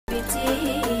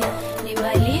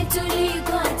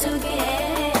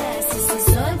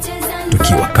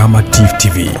kama TIFF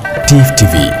TV. TIFF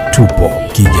TV, tupo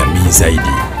kijamii zaidi.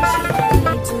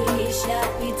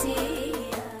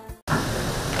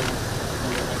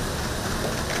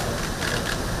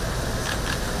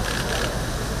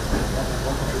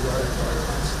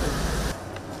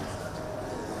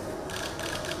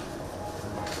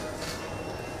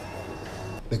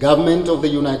 The government of the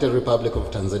United Republic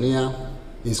of Tanzania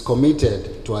is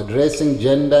committed to addressing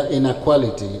gender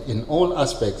inequality in all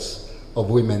aspects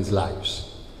of women's lives.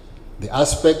 The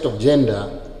aspect of gender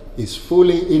is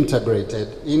fully integrated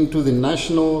into the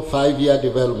National 5-Year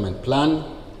Development Plan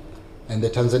and the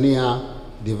Tanzania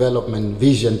Development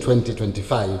Vision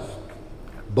 2025,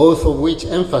 both of which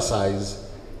emphasize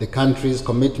the country's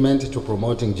commitment to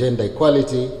promoting gender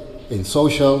equality in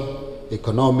social,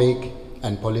 economic,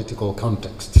 and political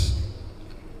contexts.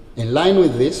 In line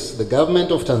with this, the government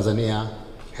of Tanzania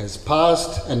has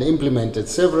passed and implemented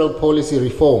several policy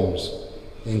reforms,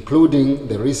 including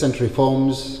the recent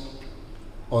reforms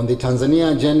on the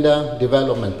Tanzania Gender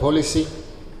Development Policy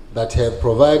that have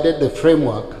provided the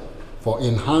framework for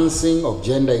enhancing of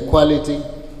gender equality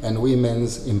and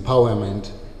women's empowerment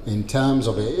in terms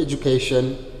of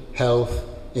education, health,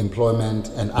 employment,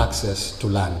 and access to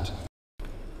land.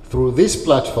 Through this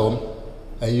platform,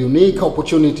 a unique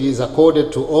opportunity is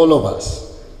accorded to all of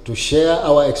us to share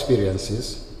our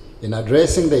experiences in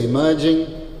addressing the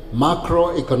emerging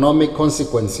macroeconomic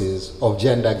consequences of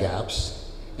gender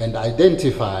gaps and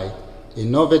identify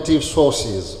innovative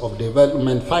sources of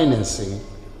development financing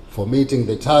for meeting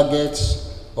the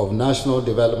targets of national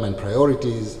development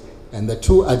priorities and the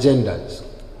two agendas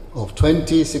of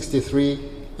 2063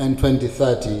 and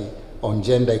 2030 on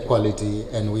gender equality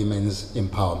and women's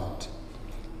empowerment.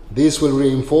 This will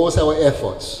reinforce our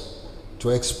efforts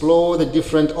to explore the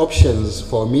different options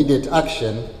for immediate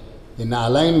action in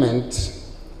alignment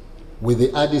with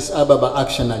the Addis Ababa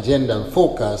Action Agenda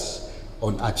focus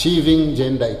on achieving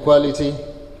gender equality,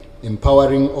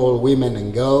 empowering all women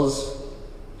and girls,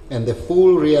 and the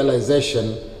full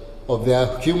realization of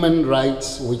their human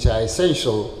rights, which are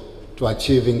essential to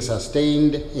achieving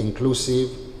sustained,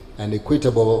 inclusive, and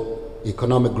equitable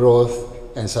economic growth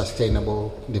and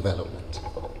sustainable development.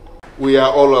 We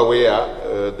are all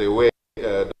aware the way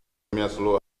Dr.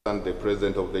 Mwinyi and the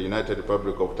President of the United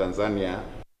Republic of Tanzania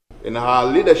in her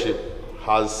leadership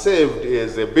has served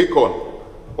as a beacon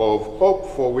of hope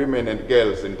for women and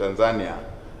girls in Tanzania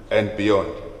and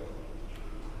beyond.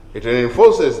 It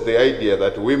reinforces the idea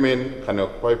that women can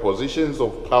occupy positions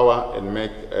of power and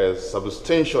make a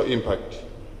substantial impact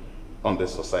on the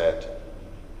society.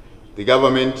 The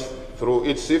government, through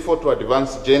its effort to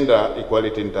advance gender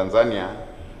equality in Tanzania,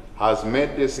 has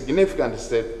made a significant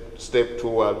step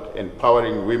toward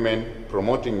empowering women,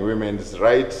 promoting women's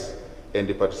rights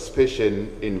and participation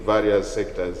in various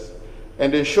sectors,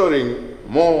 and ensuring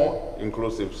more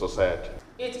inclusive society.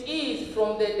 It is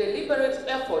from the deliberate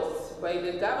efforts by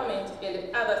the government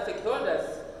and other stakeholders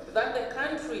that the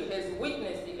country has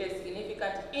witnessed a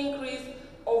significant increase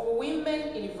of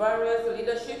women in various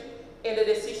leadership and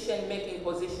decision-making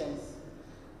positions.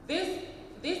 This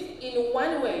in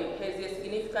one way has a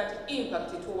significant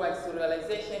impact towards the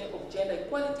realization of gender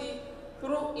equality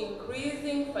through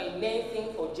increasing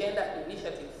financing for gender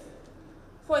initiatives.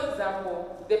 For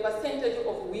example, the percentage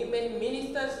of women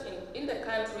ministers in the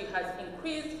country has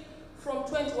increased from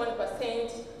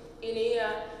 21% in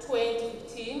year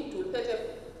 2015 to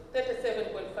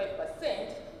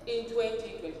 37.5% in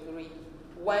 2023,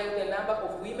 while the number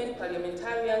of women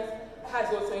parliamentarians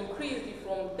has also increased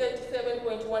from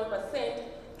 37.1%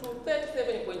 to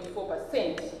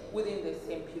 37.4% within the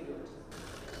same period.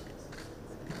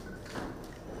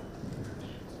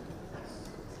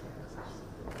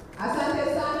 Asante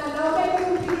sana. Naomba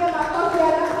tupigie makofi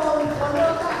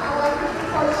anapoondoka awajibike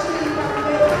kwa ushindi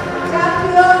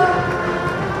champion.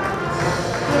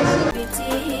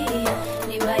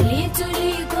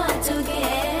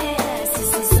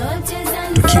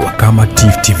 Tukiwa kama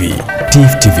TIFF TV.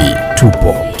 TIFF TV,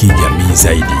 tupo kijamii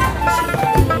zaidi.